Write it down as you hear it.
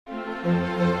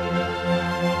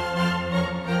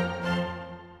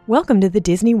Welcome to the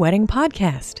Disney Wedding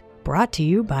Podcast, brought to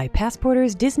you by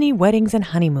Passporter's Disney Weddings and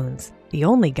Honeymoons, the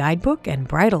only guidebook and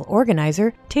bridal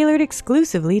organizer tailored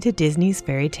exclusively to Disney's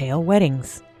fairy tale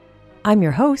weddings. I'm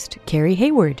your host, Carrie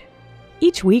Hayward.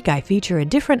 Each week I feature a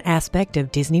different aspect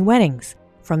of Disney weddings,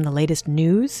 from the latest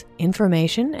news,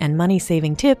 information, and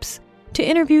money-saving tips, to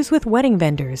interviews with wedding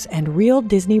vendors and real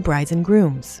Disney brides and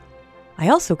grooms. I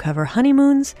also cover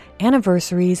honeymoons,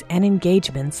 anniversaries, and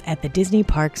engagements at the Disney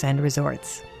parks and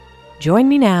resorts. Join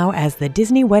me now as the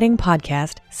Disney Wedding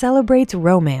Podcast celebrates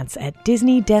romance at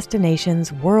Disney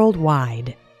destinations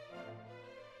worldwide.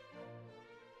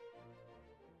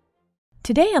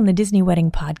 Today on the Disney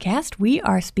Wedding Podcast, we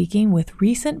are speaking with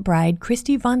recent bride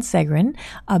Christy Von Segren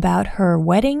about her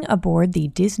wedding aboard the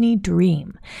Disney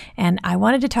Dream. And I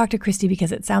wanted to talk to Christy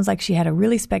because it sounds like she had a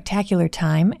really spectacular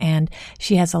time and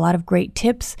she has a lot of great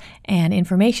tips and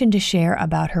information to share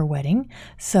about her wedding.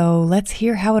 So let's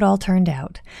hear how it all turned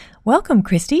out. Welcome,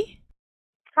 Christy.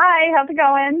 Hi, how's it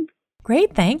going?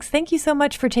 Great, thanks. Thank you so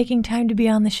much for taking time to be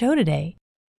on the show today.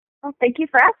 Well, thank you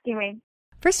for asking me.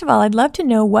 First of all, I'd love to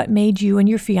know what made you and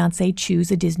your fiancé choose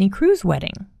a Disney cruise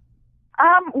wedding.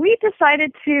 We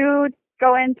decided to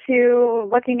go into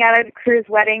looking at a cruise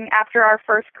wedding after our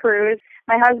first cruise.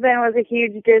 My husband was a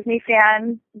huge Disney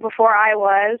fan before I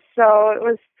was, so it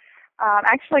was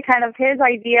actually kind of his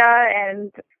idea,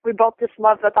 and we both just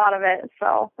loved the thought of it,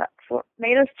 so that's what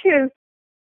made us choose.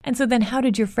 And so then how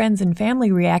did your friends and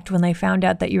family react when they found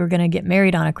out that you were going to get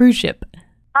married on a cruise ship?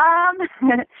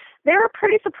 They were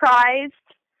pretty surprised.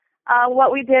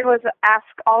 What we did was ask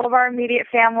all of our immediate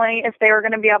family if they were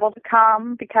going to be able to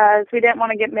come because we didn't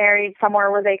want to get married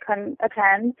somewhere where they couldn't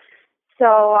attend.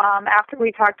 So after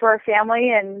we talked to our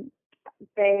family and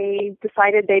they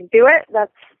decided they'd do it,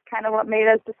 that's kind of what made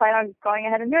us decide on going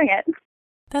ahead and doing it.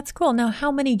 That's cool. Now,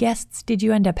 how many guests did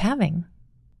you end up having?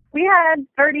 We had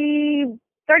 30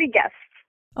 guests.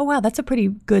 Oh, wow. That's a pretty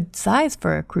good size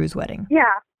for a cruise wedding.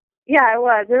 Yeah, it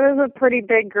was. It was a pretty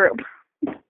big group.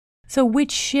 So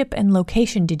which ship and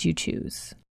location did you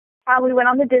choose? We went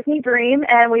on the Disney Dream,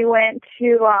 and we went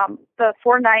to the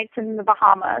 4 nights in the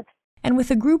Bahamas. And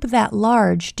with a group that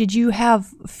large, did you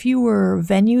have fewer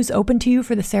venues open to you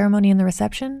for the ceremony and the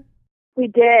reception? We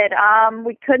did.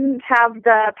 We couldn't have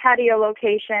the patio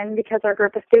location because our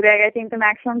group is too big. I think the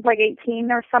maximum's like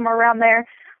 18 or somewhere around there.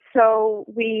 So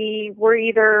we were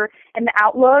either in the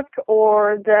Outlook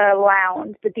or the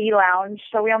lounge, the D lounge.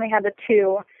 So we only had the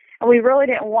 2. And we really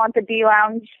didn't want the D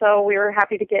lounge, so we were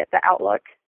happy to get the Outlook.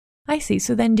 I see.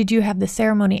 So then did you have the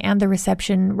ceremony and the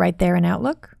reception right there in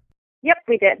Outlook? Yep,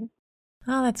 we did.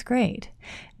 Oh, that's great.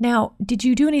 Now, did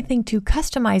you do anything to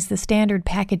customize the standard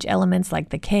package elements like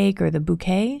the cake or the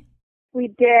bouquet? We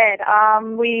did.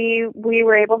 We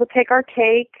were able to pick our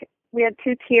cake. We had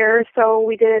 2 tiers, so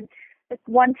we did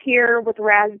one tier with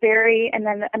raspberry and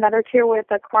then another tier with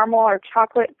a caramel or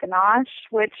chocolate ganache,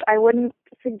 which I wouldn't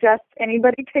suggest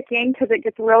anybody picking because it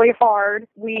gets really hard.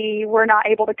 We were not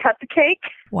able to cut the cake.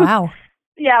 Wow.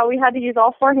 Yeah, we had to use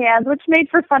all 4 hands, which made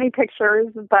for funny pictures,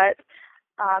 but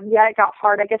it got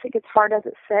hard. I guess it gets hard as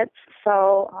it sits.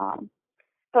 So,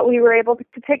 but we were able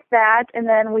to pick that, and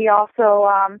then we also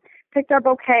picked our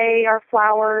bouquet, our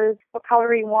flowers, what color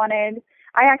we wanted.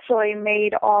 I actually me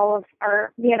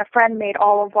and a friend made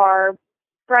all of our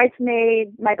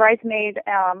my bridesmaid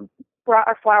brought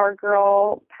our flower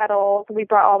girl petals. We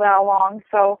brought all that along,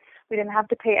 so we didn't have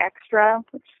to pay extra,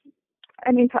 which,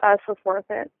 to us was worth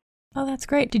it. Oh, that's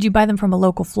great. Did you buy them from a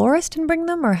local florist and bring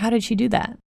them, or how did she do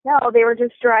that? No, they were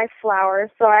just dry flowers,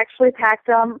 so I actually packed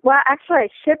them. Well, actually, I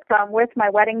shipped them with my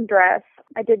wedding dress.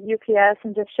 I did UPS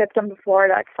and just shipped them to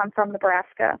Florida because I'm from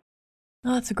Nebraska.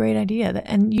 Oh, that's a great idea.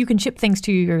 And you can ship things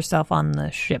to yourself on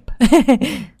the ship.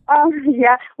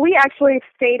 Yeah, we actually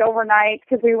stayed overnight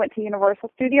because we went to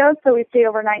Universal Studios, so we stayed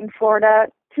overnight in Florida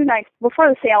 2 nights before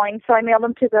the sailing, so I mailed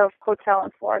them to the hotel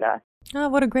in Florida. Oh,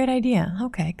 what a great idea.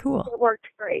 Okay, cool. It worked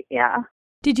great, yeah.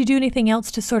 Did you do anything else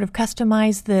to sort of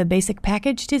customize the basic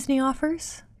package Disney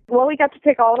offers? Well, we got to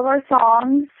pick all of our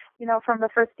songs, from the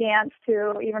first dance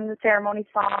to even the ceremony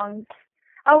songs.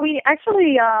 Oh, we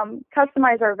actually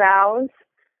customized our vows.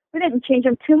 We didn't change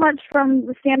them too much from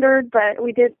the standard, but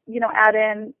we did, add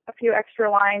in a few extra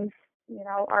lines,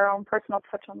 our own personal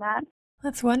touch on that.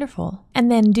 That's wonderful.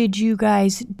 And then did you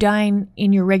guys dine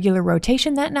in your regular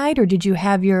rotation that night, or did you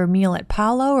have your meal at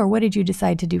Palo, or what did you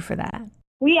decide to do for that?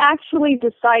 We actually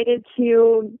decided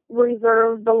to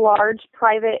reserve the large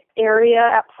private area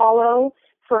at Palo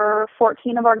for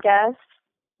 14 of our guests.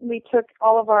 We took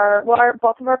both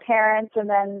of our parents and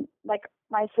then like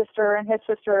my sister and his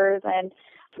sisters and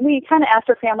We kind of asked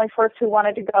our family first who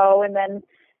wanted to go, and then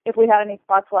if we had any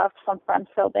spots left, some friends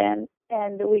filled in,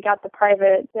 and we got the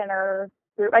private dinner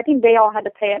group. I think they all had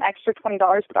to pay an extra $20,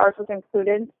 but ours was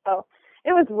included, so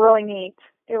it was really neat.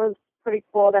 It was pretty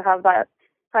cool to have that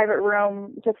private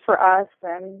room just for us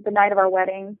and the night of our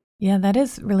wedding. Yeah, that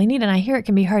is really neat, and I hear it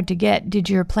can be hard to get. Did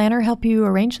your planner help you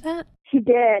arrange that? She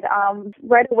did.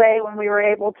 Right away when we were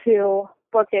able to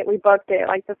book it, we booked it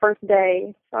like the first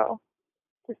day, so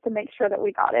just to make sure that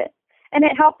we got it. And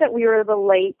it helped that we were the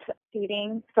late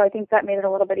seating, so I think that made it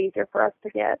a little bit easier for us to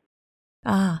get.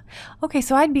 Ah, okay.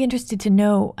 So I'd be interested to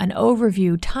know an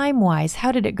overview time-wise.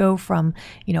 How did it go from,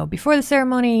 before the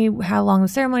ceremony, how long the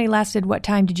ceremony lasted, what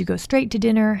time did you go straight to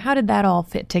dinner? How did that all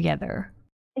fit together?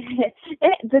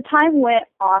 The time went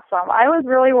awesome. I was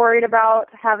really worried about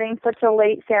having such a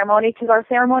late ceremony because our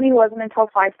ceremony wasn't until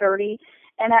 5:30.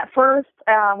 And at first,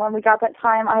 when we got that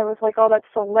time, I was like, oh, that's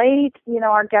so late.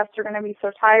 Our guests are going to be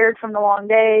so tired from the long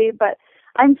day. But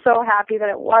I'm so happy that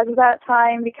it was that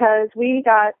time because we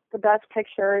got the best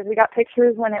pictures. We got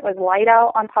pictures when it was light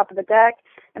out on top of the deck,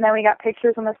 and then we got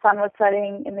pictures when the sun was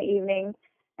setting in the evening.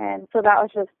 And so that was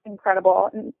just incredible.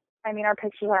 And I mean, our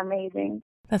pictures are amazing.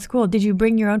 That's cool. Did you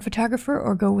bring your own photographer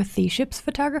or go with the ship's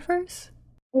photographers?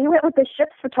 We went with the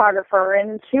ship's photographer,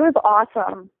 and she was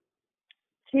awesome.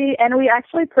 And we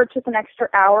actually purchased an extra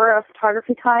hour of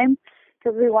photography time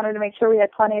because we wanted to make sure we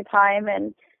had plenty of time.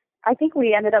 And I think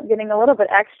we ended up getting a little bit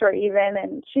extra even.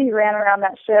 And she ran around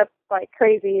that ship like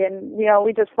crazy. And,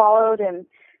 we just followed and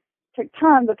took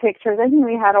tons of pictures. I think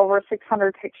we had over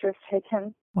 600 pictures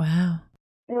taken. Wow.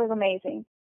 It was amazing.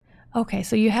 Okay,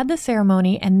 so you had the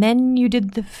ceremony and then you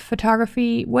did the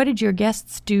photography. What did your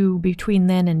guests do between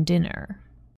then and dinner?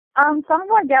 Some of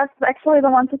our guests, actually the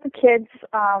ones with the kids,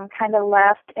 kind of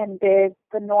left and did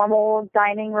the normal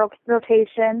dining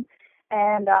rotation.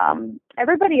 And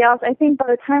everybody else, I think by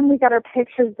the time we got our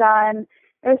pictures done,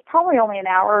 it was probably only an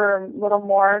hour or a little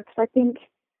more. Because I think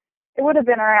it would have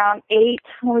been around 8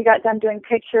 when we got done doing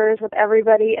pictures with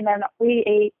everybody. And then we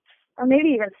ate, or maybe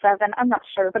even 7, I'm not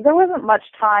sure. But there wasn't much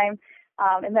time.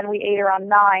 And then we ate around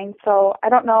 9. So I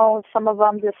don't know if some of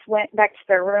them just went back to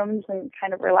their rooms and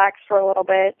kind of relaxed for a little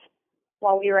bit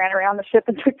while we ran around the ship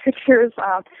and took pictures.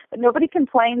 But nobody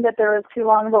complained that there was too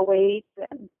long of a wait.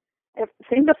 And it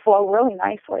seemed to flow really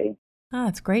nicely. Oh,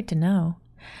 it's great to know.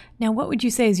 Now, what would you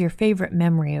say is your favorite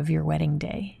memory of your wedding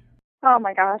day? Oh,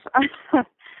 my gosh.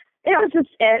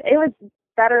 It was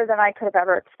better than I could have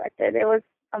ever expected. It was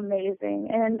amazing.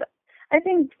 And I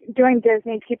think doing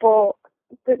Disney, people,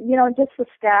 just the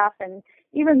staff and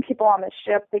even people on the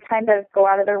ship, they kind of go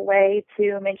out of their way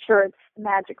to make sure it's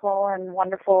magical and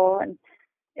wonderful. And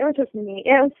it was just neat.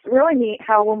 It was really neat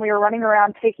how when we were running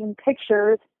around taking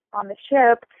pictures on the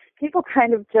ship, people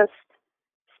kind of just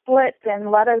split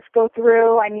and let us go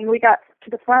through. I mean, we got to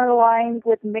the front of the line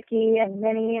with Mickey and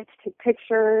Minnie to take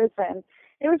pictures, and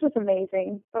it was just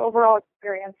amazing. The overall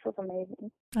experience was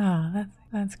amazing. Oh,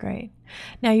 that's great.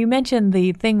 Now, you mentioned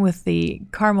the thing with the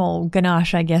caramel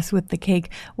ganache, I guess, with the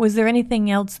cake. Was there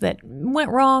anything else that went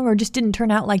wrong or just didn't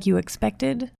turn out like you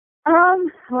expected?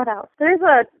 What else?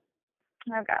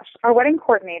 Our wedding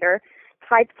coordinator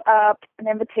types up an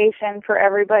invitation for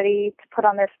everybody to put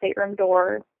on their stateroom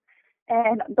doors.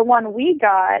 And the one we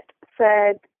got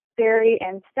said Barry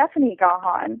and Stephanie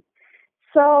Gahan.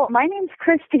 So my name's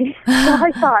Christy. So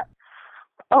I thought,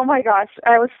 oh my gosh,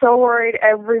 I was so worried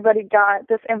everybody got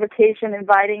this invitation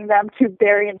inviting them to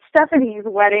Barry and Stephanie's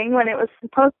wedding when it was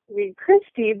supposed to be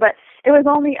Christy, but it was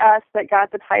only us that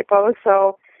got the typo.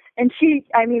 So, and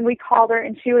we called her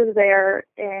and she was there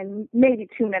in maybe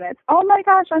 2 minutes. Oh my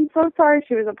gosh, I'm so sorry.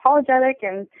 She was apologetic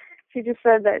and she just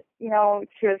said that,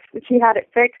 she had it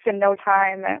fixed in no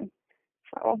time. And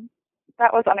so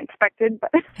that was unexpected.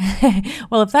 But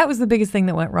well, if that was the biggest thing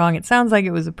that went wrong, it sounds like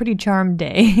it was a pretty charmed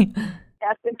day.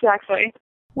 Yes, exactly.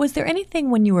 Was there anything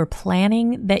when you were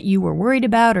planning that you were worried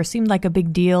about or seemed like a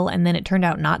big deal and then it turned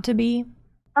out not to be?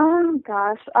 Oh,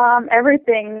 gosh.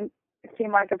 Everything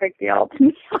seemed like a big deal to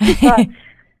me.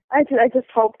 I just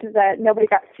hoped that nobody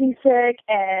got seasick,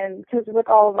 and because with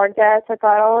all of our guests, I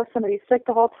thought, oh, if somebody's sick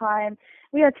the whole time.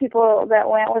 We had people that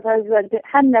went with us that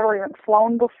had never even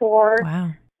flown before.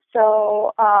 Wow.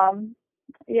 So, I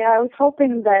was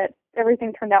hoping that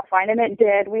everything turned out fine, and it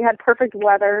did. We had perfect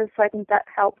weather, so I think that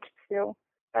helped too.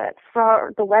 But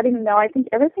for the wedding, no, I think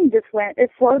everything it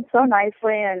flowed so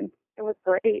nicely, and it was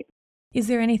great. Is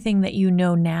there anything that you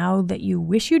know now that you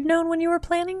wish you'd known when you were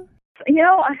planning?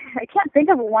 I can't think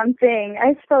of one thing.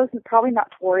 I suppose probably not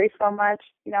to worry so much.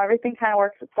 Everything kind of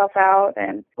works itself out,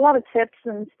 and a lot of tips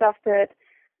and stuff that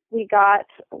we got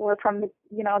were from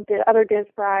the other Diz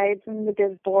brides and the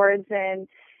Diz boards, and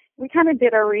we kind of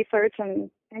did our research, and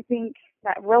I think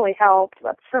that really helped,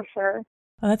 that's for sure.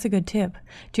 Oh, that's a good tip.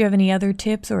 Do you have any other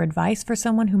tips or advice for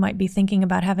someone who might be thinking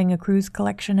about having a cruise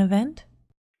collection event?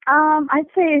 I'd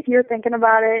say if you're thinking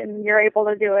about it and you're able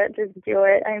to do it, just do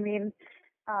it. I mean,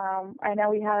 I know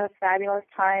we had a fabulous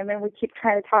time, and we keep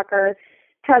trying to talk our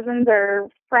cousins or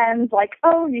friends like,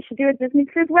 oh, you should do a Disney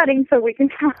cruise wedding so we can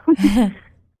come.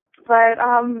 But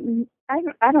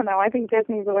I don't know. I think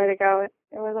Disney's the way to go.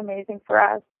 It was amazing for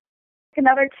us.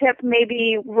 Another tip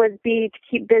maybe would be to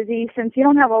keep busy, since you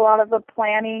don't have a lot of the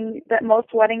planning that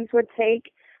most weddings would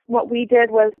take. What we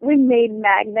did was we made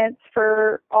magnets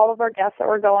for all of our guests that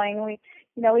were going. We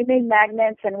made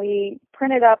magnets, and we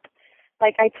printed up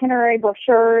like itinerary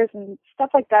brochures and stuff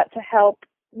like that to help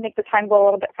make the time go a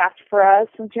little bit faster for us,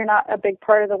 since you're not a big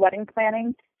part of the wedding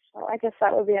planning. So I guess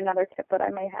that would be another tip that I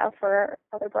may have for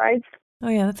other brides. Oh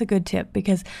yeah, that's a good tip,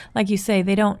 because like you say,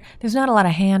 there's not a lot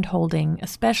of hand holding,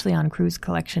 especially on cruise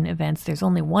collection events. There's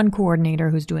only one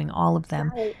coordinator who's doing all of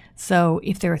them. Right. So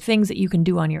if there are things that you can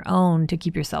do on your own to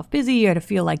keep yourself busy or to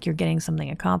feel like you're getting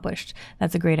something accomplished,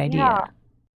 that's a great idea. Yeah.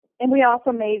 And we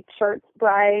also made shirts,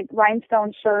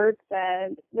 rhinestone shirts,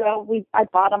 and I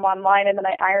bought them online and then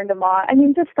I ironed them on. I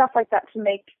mean, just stuff like that to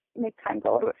make time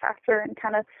go a little bit faster, and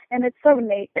it's so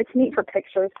neat. It's neat for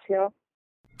pictures too.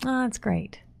 Oh, that's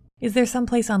great. Is there some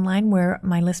place online where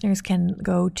my listeners can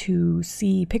go to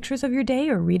see pictures of your day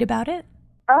or read about it?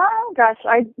 Oh, gosh.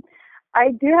 I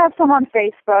do have some on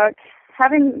Facebook.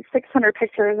 Having 600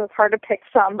 pictures is hard to pick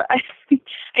some, but I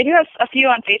do have a few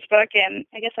on Facebook, and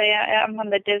I guess I am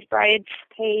on the Diz Brides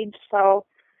page. So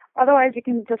otherwise, you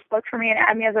can just look for me and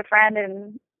add me as a friend,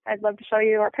 and I'd love to show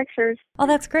you our pictures. Oh,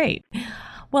 that's great.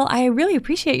 Well, I really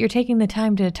appreciate your taking the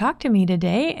time to talk to me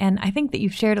today, and I think that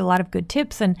you've shared a lot of good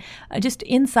tips and just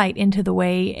insight into the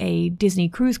way a Disney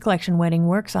Cruise Collection wedding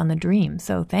works on the Dream.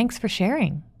 So thanks for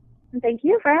sharing. Thank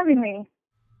you for having me.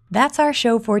 That's our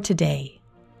show for today.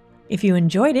 If you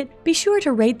enjoyed it, be sure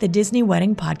to rate the Disney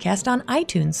Wedding Podcast on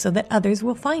iTunes so that others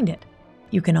will find it.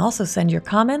 You can also send your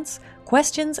comments,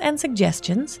 questions, and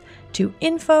suggestions to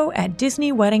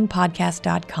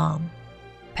info@DisneyWeddingPodcast.com.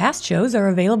 Past shows are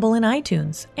available in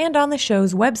iTunes and on the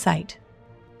show's website.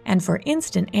 And for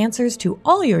instant answers to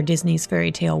all your Disney's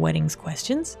Fairy Tale Weddings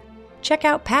questions, check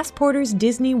out Passporter's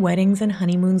Disney Weddings and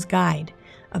Honeymoons Guide,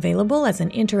 available as an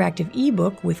interactive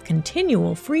ebook with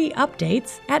continual free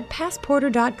updates at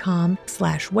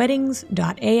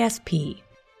passporter.com/weddings.asp,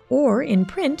 or in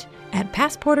print at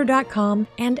passporter.com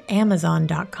and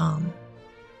amazon.com.